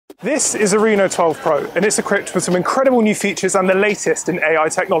This is a Reno 12 Pro, and it's equipped with some incredible new features and the latest in AI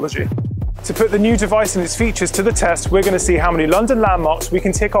technology. To put the new device and its features to the test, we're going to see how many London landmarks we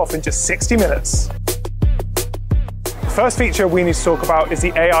can tick off in just 60 minutes. The first feature we need to talk about is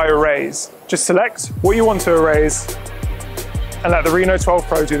the AI erase. Just select what you want to erase and let the Reno 12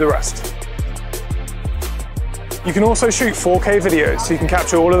 Pro do the rest. You can also shoot 4K videos, so you can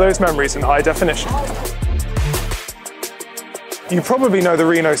capture all of those memories in high definition. You probably know the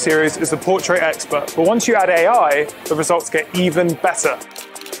Reno series is the portrait expert, but once you add AI, the results get even better.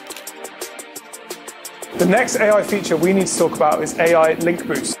 The next AI feature we need to talk about is AI Link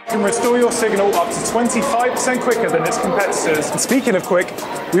Boost. It can restore your signal up to 25% quicker than its competitors. And speaking of quick,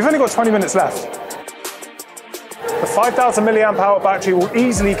 we've only got 20 minutes left. The 5,000 milliamp hour battery will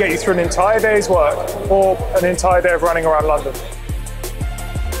easily get you through an entire day's work or an entire day of running around London.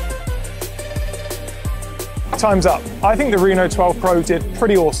 Time's up. I think the Reno 12 Pro did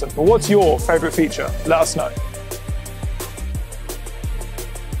pretty awesome, but what's your favorite feature? Let us know.